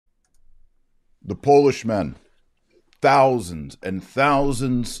The Polish men, thousands and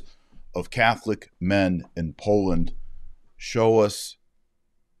thousands of Catholic men in Poland, show us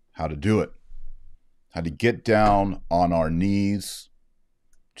how to do it, how to get down on our knees,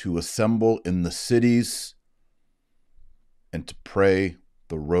 to assemble in the cities, and to pray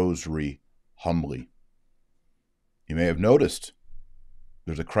the rosary humbly. You may have noticed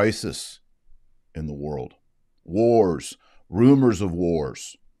there's a crisis in the world. Wars, rumors of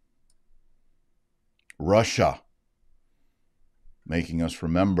wars. Russia, making us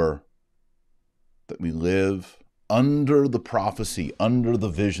remember that we live under the prophecy, under the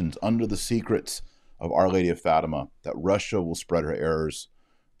visions, under the secrets of Our Lady of Fatima, that Russia will spread her errors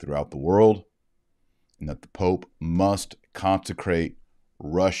throughout the world, and that the Pope must consecrate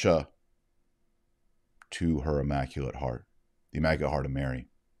Russia to her Immaculate Heart, the Immaculate Heart of Mary.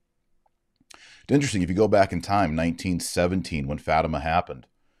 It's interesting, if you go back in time, 1917, when Fatima happened,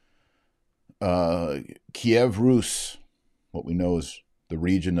 Kiev Rus, what we know as the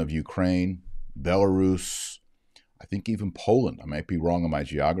region of Ukraine, Belarus, I think even Poland, I might be wrong on my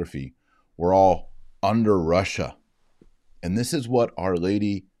geography, were all under Russia. And this is what Our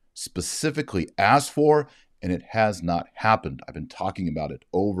Lady specifically asked for, and it has not happened. I've been talking about it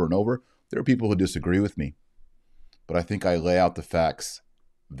over and over. There are people who disagree with me, but I think I lay out the facts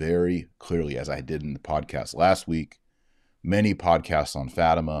very clearly, as I did in the podcast last week. Many podcasts on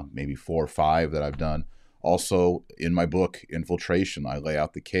Fatima, maybe 4 or 5 that I've done. Also, in my book, Infiltration, I lay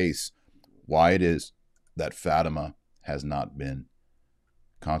out the case, why it is that Fatima has not been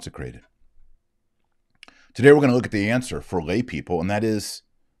consecrated. Today, we're going to look at the answer for lay people, and that is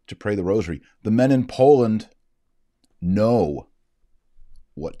to pray the rosary. The men in Poland know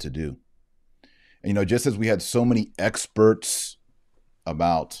what to do. And, just as we had so many experts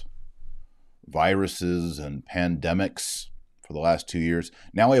about viruses and pandemics for the last 2 years,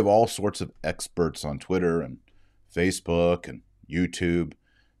 now we have all sorts of experts on Twitter and Facebook and YouTube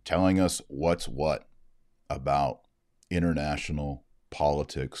telling us what's what about international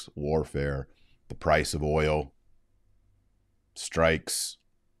politics, warfare, the price of oil, strikes.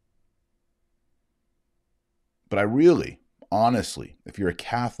 But I really, honestly, if you're a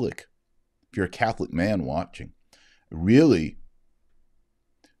Catholic man watching, really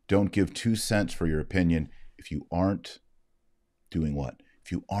don't give 2 cents for your opinion if you aren't doing what?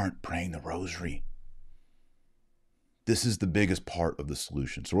 If you aren't praying the rosary. This is the biggest part of the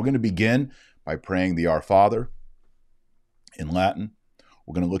solution. So we're going to begin by praying the Our Father in Latin.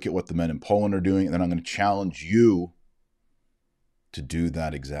 We're going to look at what the men in Poland are doing, and then I'm going to challenge you to do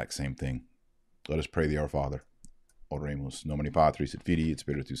that exact same thing. Let us pray the Our Father. Oremus, nomine Patris et Filii et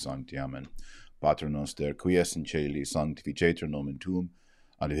Spiritus Sancti. Amen. Pater noster, qui es in caeli, sanctificetur nomen tuum,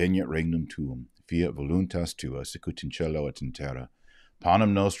 adveniat regnum tuum, fiat voluntas tua, sicut in cielo et in terra.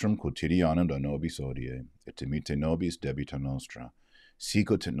 Panem nostrum quotidianum da nobis hodie, et dimitte nobis debita nostra,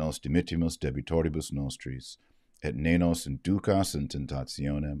 sicut et nos dimittimus debitoribus nostris, et ne nos inducas in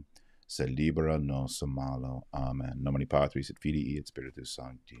tentationem, sed libera nos a malo. Amen. Nomine Patris et Filii et Spiritus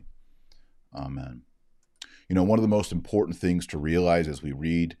Sancti. Amen. One of the most important things to realize as we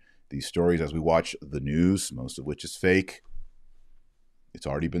read these stories, as we watch the news, most of which is fake, it's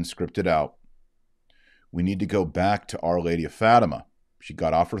already been scripted out. We need to go back to Our Lady of Fatima. She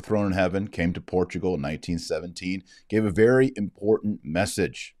got off her throne in heaven, came to Portugal in 1917, gave a very important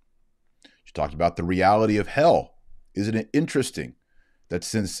message. She talked about the reality of hell. Isn't it interesting that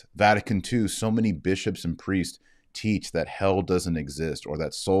since Vatican II, so many bishops and priests teach that hell doesn't exist, or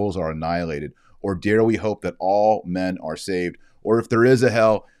that souls are annihilated, or dare we hope that all men are saved, or if there is a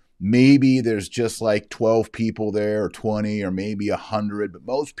hell, maybe there's just like 12 people there, or 20, or maybe 100, but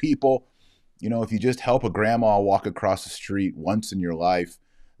most people, if you just help a grandma walk across the street once in your life,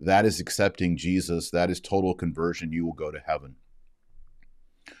 that is accepting Jesus, that is total conversion, you will go to heaven.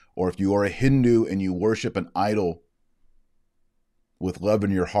 Or if you are a Hindu and you worship an idol with love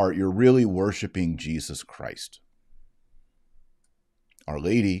in your heart, you're really worshiping Jesus Christ. Our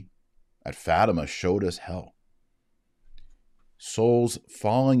Lady at Fatima showed us hell. Souls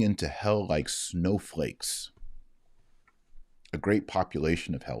falling into hell like snowflakes. A great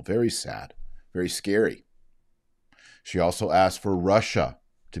population of hell. Very sad, very scary. She also asked for Russia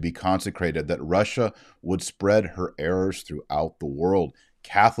to be consecrated, that Russia would spread her errors throughout the world.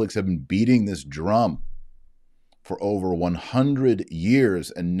 Catholics have been beating this drum for over 100 years,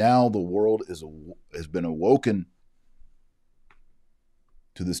 and now the world has been awoken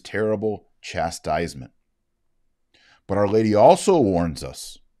to this terrible chastisement. But Our Lady also warns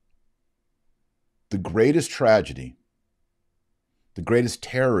us, the greatest tragedy, the greatest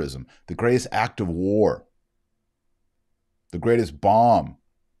terrorism, the greatest act of war, the greatest bomb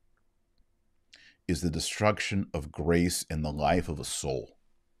is the destruction of grace in the life of a soul,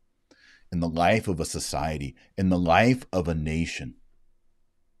 in the life of a society, in the life of a nation.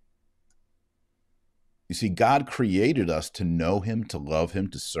 You see, God created us to know him, to love him,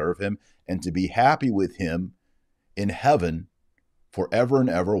 to serve him, and to be happy with him in heaven forever and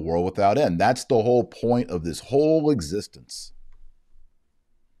ever, world without end. That's the whole point of this whole existence.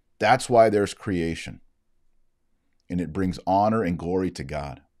 That's why there's creation. And it brings honor and glory to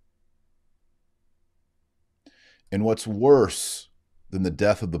God. And what's worse than the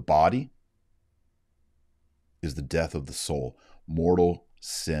death of the body is the death of the soul, mortal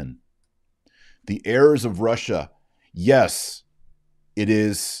sin. The errors of Russia, yes, it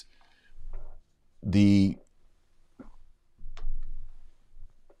is getting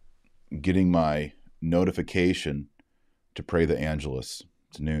my notification to pray the Angelus.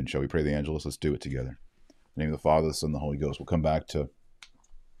 It's noon. Shall we pray the Angelus? Let's do it together. In the name of the Father, the Son, and the Holy Ghost. We'll come back to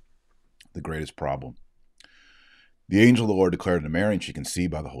the greatest problem. The angel of the Lord declared unto Mary, and she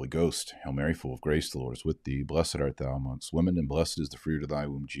conceived by the Holy Ghost. Hail Mary, full of grace, the Lord is with thee. Blessed art thou amongst women, and blessed is the fruit of thy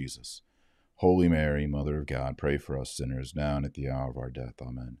womb, Jesus. Holy Mary, Mother of God, pray for us sinners, now and at the hour of our death.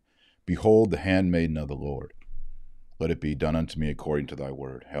 Amen. Behold, the handmaiden of the Lord. Let it be done unto me according to thy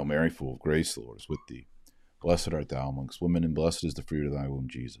word. Hail Mary, full of grace, the Lord is with thee. Blessed art thou amongst women, and blessed is the fruit of thy womb,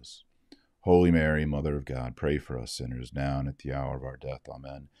 Jesus. Holy Mary, Mother of God, pray for us sinners, now and at the hour of our death.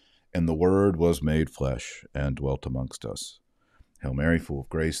 Amen. And the Word was made flesh, and dwelt amongst us. Hail Mary, full of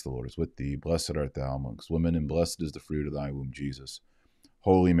grace, the Lord is with thee. Blessed art thou amongst women, and blessed is the fruit of thy womb, Jesus.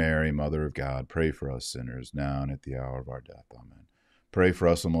 Holy Mary, Mother of God, pray for us sinners, now and at the hour of our death. Amen. Pray for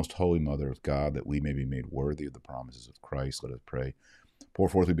us, O most holy Mother of God, that we may be made worthy of the promises of Christ. Let us pray. Pour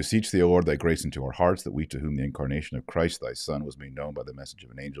forth, we beseech thee, O Lord, thy grace into our hearts, that we, to whom the incarnation of Christ, thy Son, was made known by the message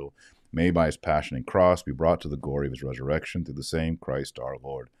of an angel, may by his passion and cross be brought to the glory of his resurrection, through the same Christ our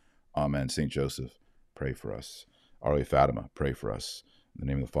Lord. Amen. Saint Joseph, pray for us. Our Lady Fatima, pray for us. In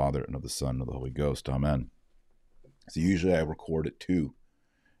the name of the Father, and of the Son, and of the Holy Ghost. Amen. So usually I record at 2,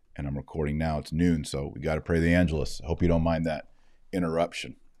 and I'm recording now. It's noon, so we got to pray the Angelus. I hope you don't mind that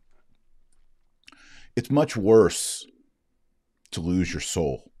interruption. It's much worse to lose your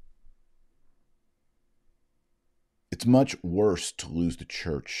soul. It's much worse to lose the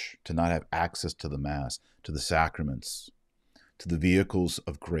church, to not have access to the Mass, to the sacraments, to the vehicles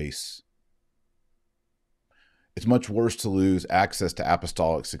of grace. It's much worse to lose access to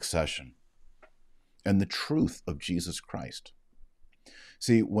apostolic succession and the truth of Jesus Christ.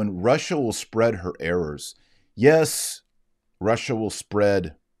 See, when Russia will spread her errors, yes, Russia will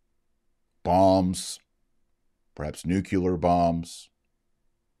spread bombs, perhaps nuclear bombs,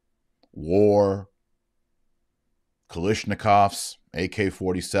 war, Kalashnikovs,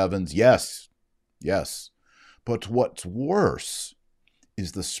 AK-47s, yes. But what's worse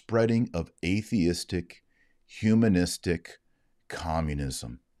is the spreading of atheistic, humanistic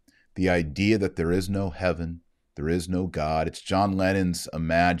communism. The idea that there is no heaven, there is no God. It's John Lennon's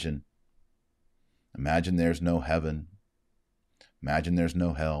Imagine. Imagine there's no heaven. Imagine there's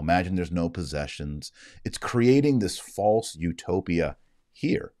no hell. Imagine there's no possessions. It's creating this false utopia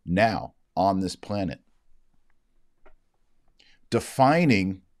here, now, on this planet.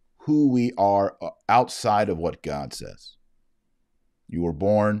 Defining who we are outside of what God says. You were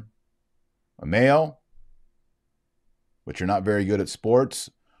born a male, but you're not very good at sports.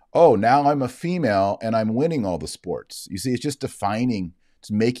 Oh, now I'm a female and I'm winning all the sports. You see, it's just defining, it's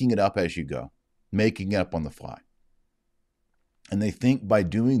making it up as you go, making it up on the fly. And they think by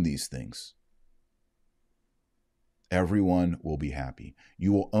doing these things, everyone will be happy.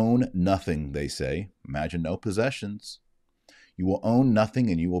 You will own nothing, they say. Imagine no possessions. You will own nothing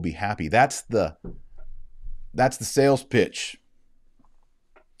and you will be happy. That's the sales pitch.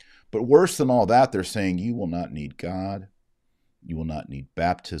 But worse than all that, they're saying you will not need God. You will not need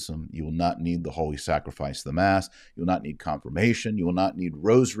baptism. You will not need the holy sacrifice of the Mass. You will not need confirmation. You will not need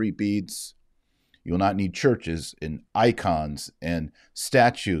rosary beads. You will not need churches and icons and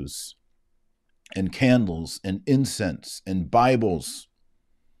statues and candles and incense and Bibles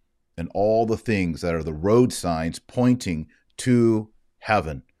and all the things that are the road signs pointing to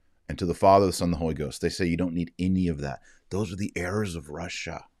heaven and to the Father, the Son, and the Holy Ghost. They say you don't need any of that. Those are the errors of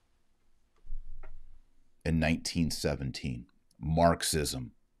Russia in 1917.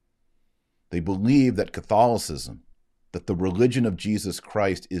 Marxism. They believe that Catholicism, that the religion of Jesus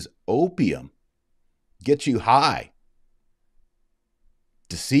Christ is opium, gets you high,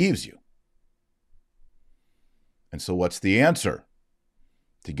 deceives you. And so what's the answer?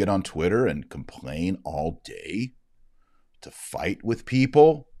 To get on Twitter and complain all day? To fight with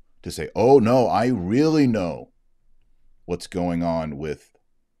people? To say, oh no, I really know what's going on with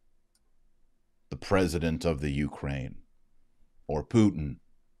the president of the Ukraine or Putin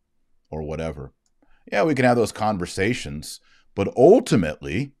or whatever. Yeah, we can have those conversations, but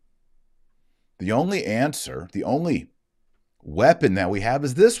ultimately, the only answer, the only weapon that we have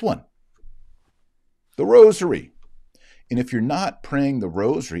is this one, the rosary. And if you're not praying the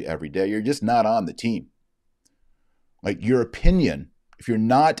rosary every day, you're just not on the team. Like, your opinion, if you're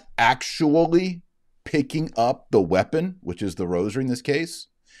not actually picking up the weapon, which is the rosary in this case,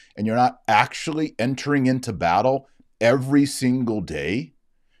 and you're not actually entering into battle every single day,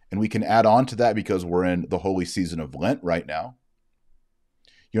 and we can add on to that because we're in the holy season of Lent right now.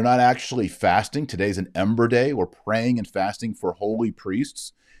 You're not actually fasting. Today's an Ember Day. We're praying and fasting for holy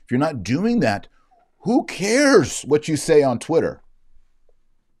priests. If you're not doing that, who cares what you say on Twitter?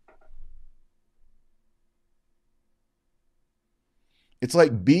 It's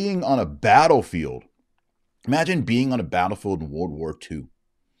like being on a battlefield. Imagine being on a battlefield in World War II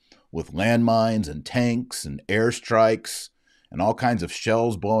with landmines and tanks and airstrikes and all kinds of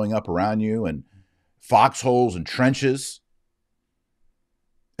shells blowing up around you and foxholes and trenches.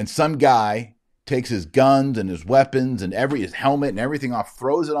 And some guy takes his guns and his weapons and his helmet and everything off,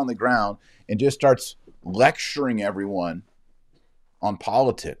 throws it on the ground, and just starts lecturing everyone on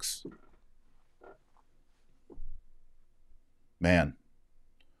politics. Man,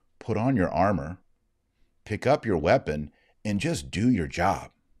 put on your armor, pick up your weapon, and just do your job.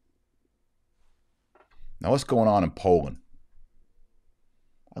 Now, what's going on in Poland?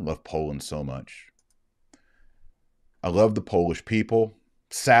 I love Poland so much. I love the Polish people.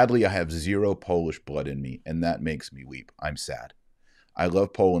 Sadly, I have zero Polish blood in me, and that makes me weep. I'm sad. I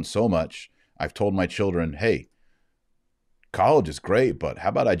love Poland so much. I've told my children, hey, college is great, but how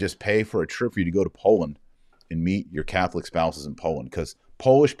about I just pay for a trip for you to go to Poland and meet your Catholic spouses in Poland? Because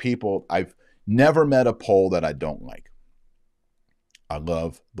Polish people, I've never met a Pole that I don't like. I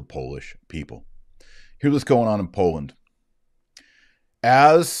love the Polish people. Here's what's going on in Poland.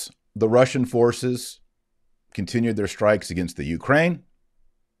 As the Russian forces continued their strikes against the Ukraine,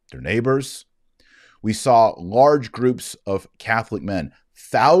 their neighbors, we saw large groups of Catholic men,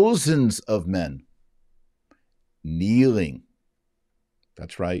 thousands of men, kneeling.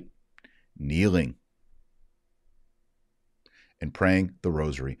 That's right, kneeling and praying the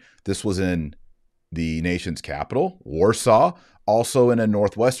rosary. This was in the nation's capital, Warsaw, also in a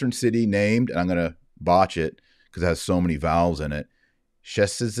northwestern city named, and I'm going to botch it because it has so many vowels in it,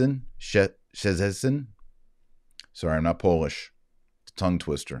 Szczecin. Sorry, I'm not Polish. It's a tongue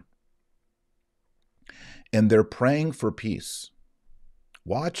twister. And they're praying for peace.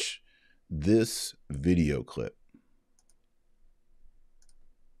 Watch this video clip.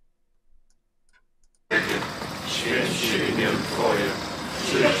 Święć imię Twoje,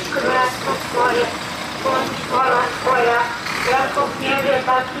 przyjdź królestwo Twoje, bądź wola Twoja, jako w niebie,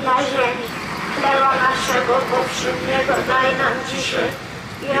 tak i na ziemi. Chleba naszego powszedniego daj nam dzisiaj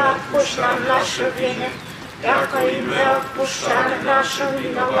i odpuść nam nasze winy, jako i my odpuszczamy naszym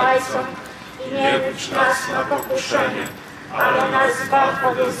winowajcom. I nie wódź nas na pokuszenie, ale nas zbaw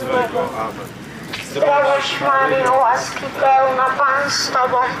od złego. Amen. Zdrowaś Maryjo, łaski pełna, Pan z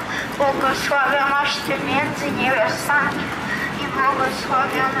Tobą, błogosławionaś Ty między niewiastami i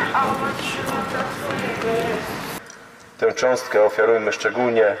błogosławiony owoc żywota Twojego jest. Tę cząstkę ofiarujmy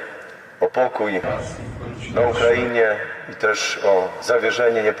szczególnie o pokój na Ukrainie i też o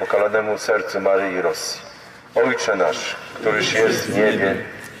zawierzenie niepokalanemu sercu Maryi Rosji. Ojcze nasz, któryś jest w niebie,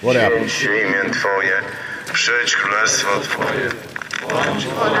 święć się imię Twoje, przyjdź królestwo Twoje. Bądź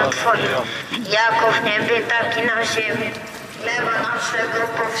wola Twoja, jako w niebie, tak i na ziemi. Chleba naszego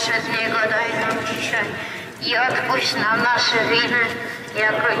powszedniego daj nam dzisiaj i odpuść nam nasze winy,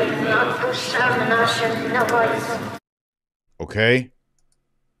 jako i my odpuszczamy naszym winowajcom. Okay,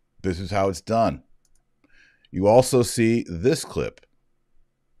 this is how it's done. You also see this clip,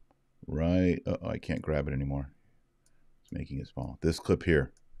 right? I can't grab it anymore. It's making it small. This clip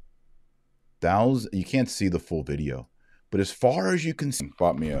here. You can't see the full video, but as far as you can see,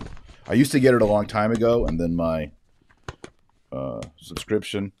 I used to get it a long time ago, and then my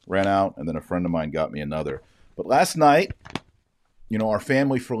subscription ran out, and then a friend of mine got me another. But last night, you know, our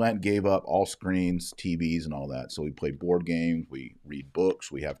family for Lent gave up all screens, TVs, and all that. So we play board games, we read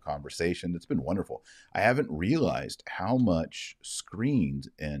books, we have conversations. It's been wonderful. I haven't realized how much screens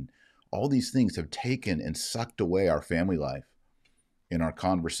and all these things have taken and sucked away our family life in our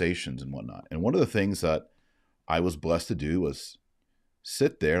conversations and whatnot. And one of the things that I was blessed to do was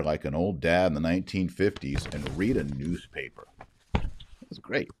sit there like an old dad in the 1950s and read a newspaper. It was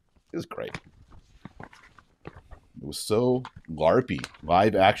great. It was great. It was so LARPy,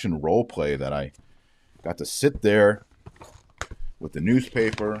 live action role play, that I got to sit there with the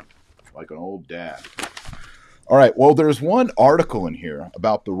newspaper like an old dad. All right, well, there's one article in here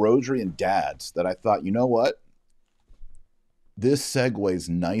about the rosary and dads that I thought, you know what? This segues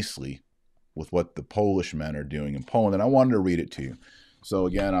nicely with what the Polish men are doing in Poland, and I wanted to read it to you. So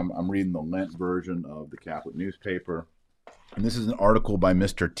again, I'm reading the Lent version of the Catholic newspaper, and this is an article by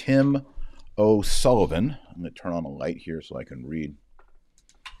Mr. Tim O'Sullivan. I'm going to turn on a light here so I can read.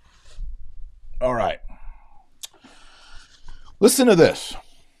 All right. Listen to this.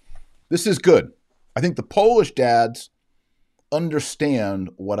 This is good. I think the Polish dads understand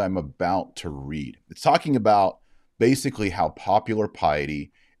what I'm about to read. It's talking about basically how popular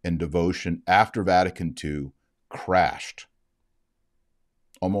piety and devotion after Vatican II crashed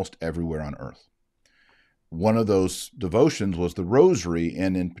almost everywhere on earth. One of those devotions was the rosary,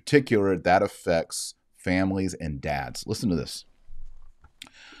 and in particular, that affects families and dads. Listen to this.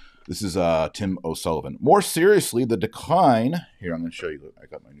 This is Tim O'Sullivan. More seriously, the decline... Here, I'm going to show you. I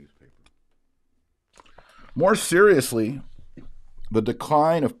got my newspaper. More seriously, the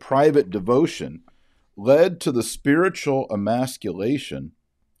decline of private devotion led to the spiritual emasculation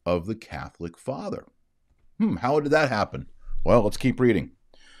of the Catholic Father. How did that happen? Well, let's keep reading.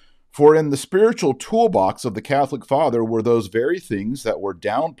 For in the spiritual toolbox of the Catholic Father were those very things that were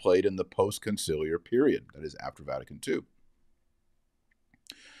downplayed in the post-conciliar period, that is, after Vatican II.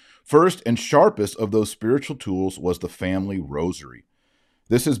 First and sharpest of those spiritual tools was the family rosary.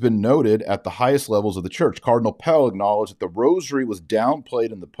 This has been noted at the highest levels of the Church. Cardinal Pell acknowledged that the rosary was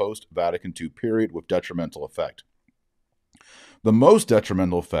downplayed in the post-Vatican II period with detrimental effect. The most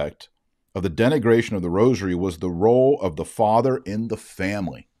detrimental effect of the denigration of the rosary was the role of the father in the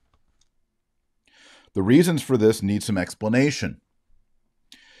family. The reasons for this need some explanation.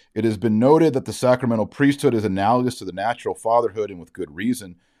 It has been noted that the sacramental priesthood is analogous to the natural fatherhood, and with good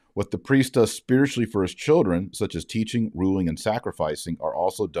reason. What the priest does spiritually for his children, such as teaching, ruling, and sacrificing, are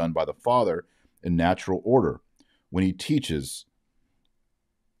also done by the father in natural order when he teaches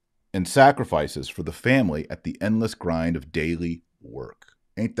and sacrifices for the family at the endless grind of daily work.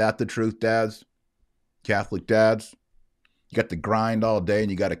 Ain't that the truth, dads? Catholic dads? You got to grind all day,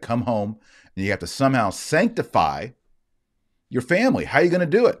 and you got to come home, and you have to somehow sanctify your family. How are you going to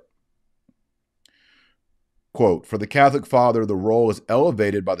do it? Quote, for the Catholic Father, the role is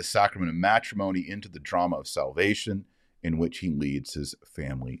elevated by the sacrament of matrimony into the drama of salvation in which he leads his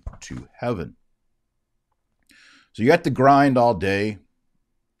family to heaven. So you got to grind all day,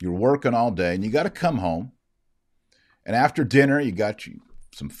 you're working all day, and you got to come home. And after dinner, you got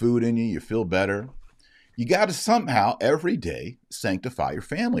some food in you, you feel better. You got to somehow every day sanctify your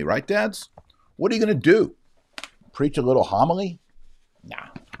family, right, dads? What are you going to do? Preach a little homily? Nah,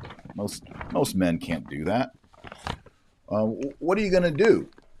 most men can't do that. What are you going to do?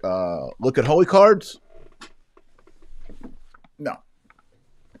 Look at holy cards? No.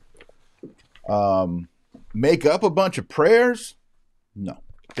 Make up a bunch of prayers? No.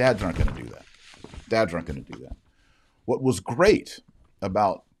 Dads aren't going to do that. Dads aren't going to do that. What was great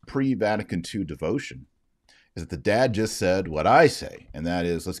about pre-Vatican II devotion is that the dad just said what I say, and that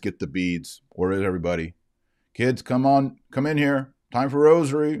is, let's get the beads. Where is everybody? Kids, come on, come in here. Time for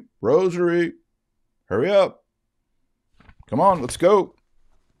rosary. Rosary. Hurry up. Come on, let's go.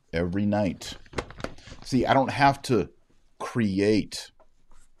 Every night. See, I don't have to create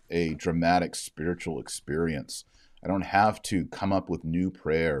a dramatic spiritual experience. I don't have to come up with new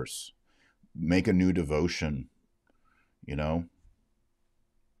prayers, make a new devotion. You know,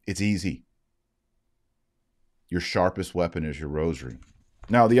 it's easy. Your sharpest weapon is your rosary.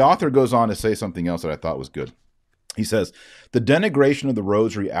 Now, the author goes on to say something else that I thought was good. He says, the denigration of the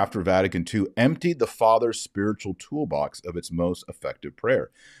rosary after Vatican II emptied the father's spiritual toolbox of its most effective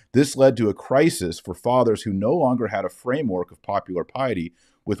prayer. This led to a crisis for fathers who no longer had a framework of popular piety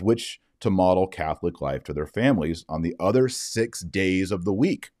with which to model Catholic life to their families on the other 6 days of the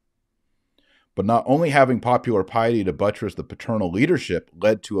week. But not only having popular piety to buttress the paternal leadership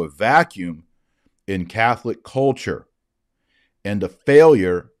led to a vacuum in Catholic culture and a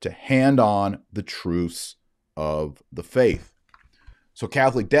failure to hand on the truths of the faith. So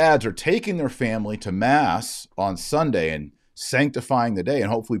Catholic dads are taking their family to Mass on Sunday and sanctifying the day and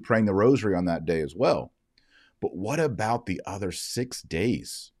hopefully praying the rosary on that day as well. But what about the other 6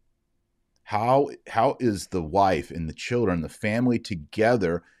 days? How is the wife and the children, the family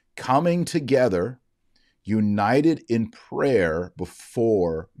together, coming together, united in prayer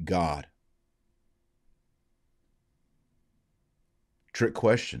before God? Trick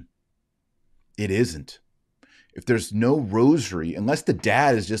question. It isn't. If there's no rosary, unless the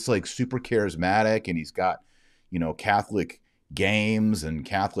dad is just like super charismatic and he's got, Catholic games and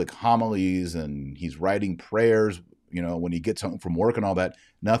Catholic homilies and he's writing prayers when he gets home from work and all that,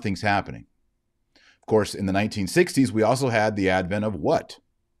 nothing's happening. Of course, in the 1960s, we also had the advent of what?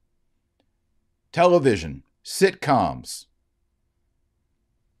 Television, sitcoms,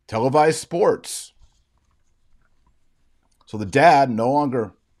 televised sports. So the dad no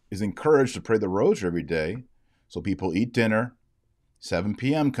longer is encouraged to pray the rosary every day. So people eat dinner. 7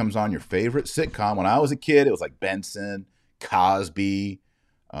 p.m. comes on your favorite sitcom. When I was a kid, it was like Benson, Cosby.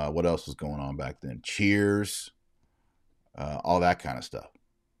 What else was going on back then? Cheers, all that kind of stuff.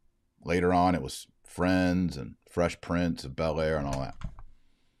 Later on, it was Friends and Fresh Prince of Bel-Air and all that.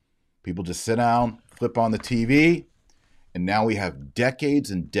 People just sit down, flip on the TV, and now we have decades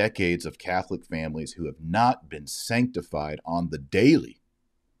and decades of Catholic families who have not been sanctified on the daily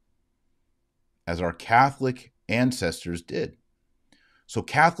as our Catholic ancestors did. So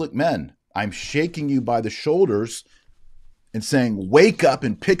Catholic men, I'm shaking you by the shoulders and saying, wake up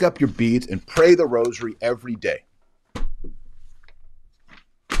and pick up your beads and pray the rosary every day.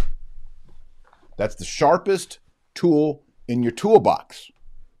 That's the sharpest tool in your toolbox.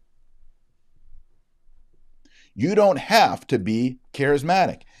 You don't have to be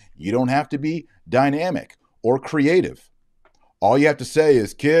charismatic. You don't have to be dynamic or creative. All you have to say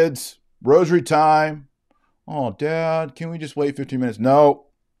is, kids, rosary time. Oh, Dad, can we just wait 15 minutes? No.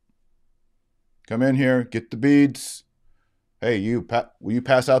 Come in here, get the beads. Hey, will you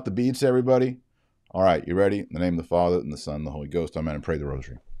pass out the beads to everybody? All right, you ready? In the name of the Father, and the Son, and the Holy Ghost, amen, and pray the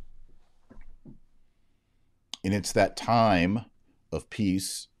rosary. And it's that time of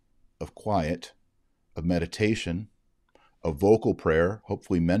peace, of quiet, of meditation, of vocal prayer,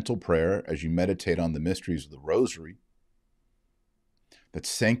 hopefully mental prayer, as you meditate on the mysteries of the rosary, that's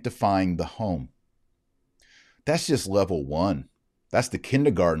sanctifying the home. That's just level 1. That's the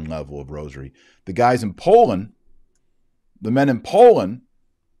kindergarten level of rosary. The guys in Poland, the men in Poland,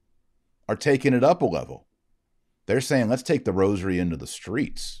 are taking it up a level. They're saying, let's take the rosary into the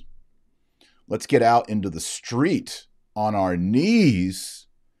streets. Let's get out into the street on our knees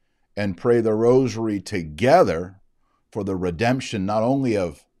and pray the rosary together for the redemption not only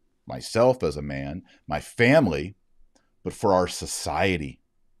of myself as a man, my family, but for our society,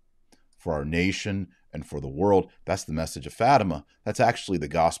 for our nation, and for the world. That's the message of Fatima. That's actually the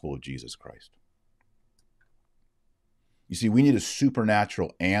gospel of Jesus Christ. You see, we need a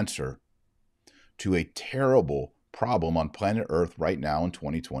supernatural answer to a terrible problem on planet Earth right now in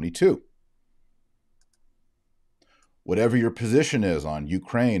 2022. Whatever your position is on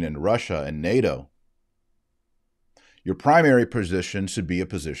Ukraine and Russia and NATO, your primary position should be a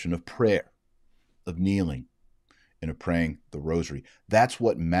position of prayer, of kneeling, and of praying the rosary. That's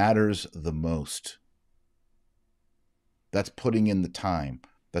what matters the most. That's putting in the time.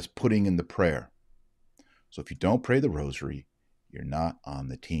 That's putting in the prayer. So if you don't pray the rosary, you're not on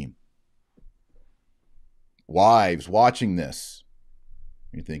the team. Wives watching this,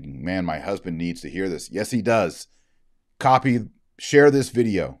 you're thinking, man, my husband needs to hear this. Yes, he does. Share this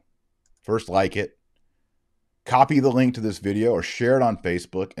video. First, like it. Copy the link to this video or share it on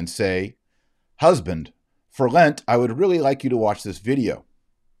Facebook and say, husband, for Lent, I would really like you to watch this video.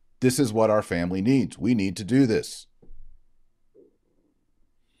 This is what our family needs. We need to do this.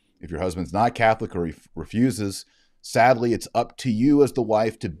 If your husband's not Catholic or refuses, sadly, it's up to you as the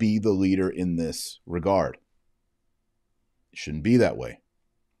wife to be the leader in this regard. It shouldn't be that way.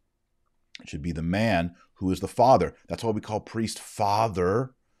 It should be the man who is the father. That's why we call priest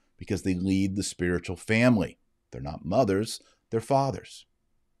father, because they lead the spiritual family. They're not mothers, they're fathers.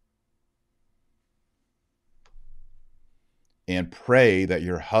 And pray that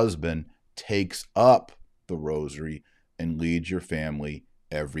your husband takes up the rosary and leads your family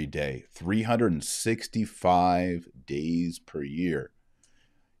every day. 365 days per year.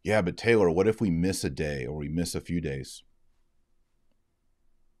 Yeah, but Taylor, what if we miss a day or we miss a few days?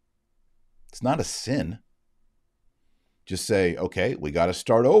 It's not a sin. Just say, okay, we got to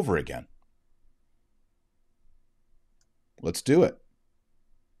start over again. Let's do it.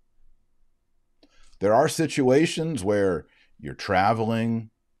 There are situations where you're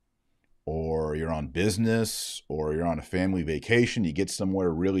traveling or you're on business or you're on a family vacation. You get somewhere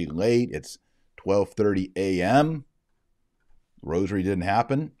really late. It's 12:30 a.m. Rosary didn't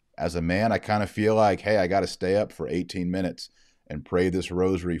happen. As a man, I kind of feel like, hey, I got to stay up for 18 minutes and pray this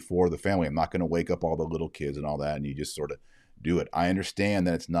rosary for the family. I'm not going to wake up all the little kids and all that, and you just sort of do it. I understand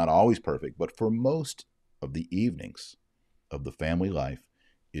that it's not always perfect, but for most of the evenings of the family life,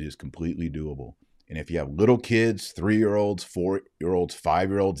 it is completely doable. And if you have little kids, 3-year-olds, 4-year-olds,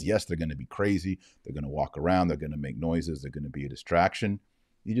 5-year-olds, yes, they're going to be crazy. They're going to walk around. They're going to make noises. They're going to be a distraction.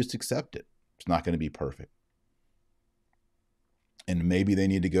 You just accept it. It's not going to be perfect. And maybe they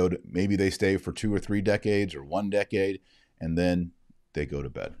need to go to, maybe they stay for 2 or 3 decades or 1 decade, and then they go to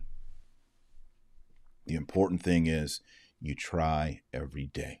bed. The important thing is you try every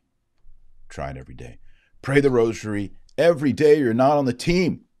day. Try it every day. Pray the rosary every day you're not on the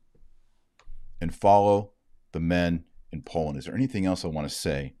team. And follow the men in Poland. Is there anything else I want to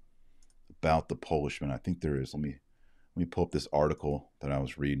say about the Polish men? I think there is. Let me pull up this article that I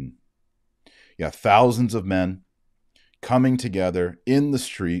was reading. Yeah, thousands of men coming together in the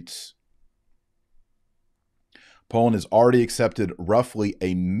streets. Poland has already accepted roughly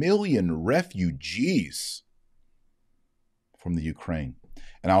 1 million refugees from the Ukraine.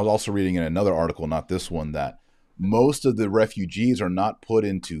 And I was also reading in another article, not this one, that most of the refugees are not put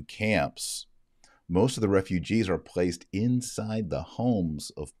into camps. Most of the refugees are placed inside the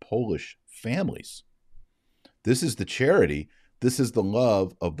homes of Polish families. This is the charity. This is the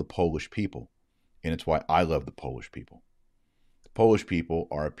love of the Polish people. And it's why I love the Polish people. The Polish people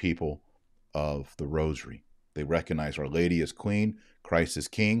are a people of the Rosary. They recognize Our Lady as Queen, Christ as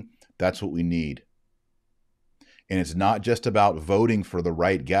King. That's what we need. And it's not just about voting for the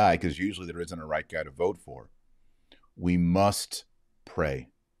right guy, because usually there isn't a right guy to vote for. We must pray.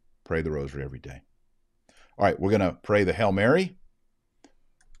 Pray the Rosary every day. All right, we're going to pray the Hail Mary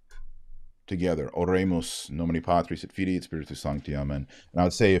together. Oremus nomine Patris et Filii et Spiritus Sancti. Amen. And I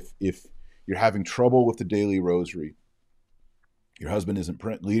would say if you're having trouble with the daily rosary, your husband isn't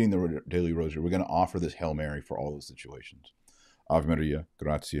leading the daily rosary, we're going to offer this Hail Mary for all those situations. Ave Maria,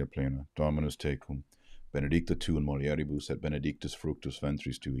 gratia plena, Dominus tecum, benedicta tu in mulieribus et benedictus fructus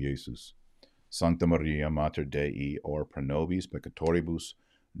ventris tui, Iesus. Sancta Maria, Mater Dei, ora pro nobis peccatoribus,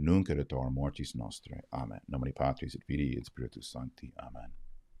 nunc et at hora mortis nostrae. Amen. Nomine Patris et Filii et Spiritus Sancti. Amen.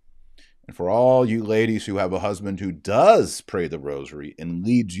 And for all you ladies who have a husband who does pray the rosary and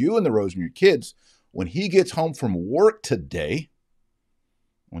leads you in the rosary and your kids, when he gets home from work today,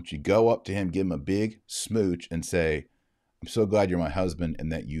 I want you to go up to him, give him a big smooch, and say, I'm so glad you're my husband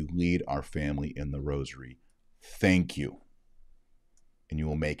and that you lead our family in the rosary. Thank you. And you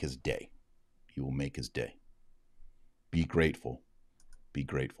will make his day. You will make his day. Be grateful. Be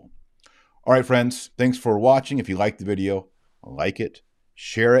grateful. All right, friends, thanks for watching. If you liked the video, like it,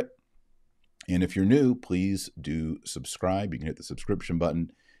 share it. And if you're new, please do subscribe. You can hit the subscription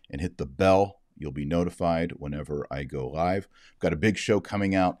button and hit the bell. You'll be notified whenever I go live. I've got a big show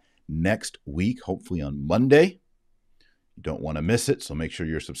coming out next week, hopefully on Monday. You don't want to miss it, so make sure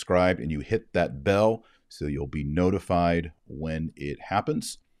you're subscribed and you hit that bell so you'll be notified when it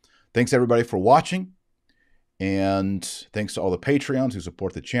happens. Thanks, everybody, for watching. And thanks to all the Patreons who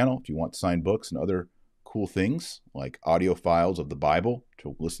support the channel. If you want signed books and other cool things like audio files of the Bible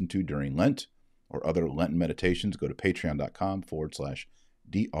to listen to during Lent or other Lenten meditations, go to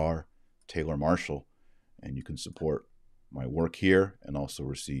patreon.com/Dr. Taylor Marshall, and you can support my work here and also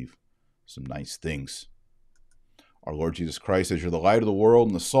receive some nice things. Our Lord Jesus Christ says, you're the light of the world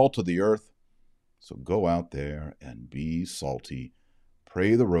and the salt of the earth. So go out there and be salty.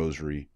 Pray the rosary.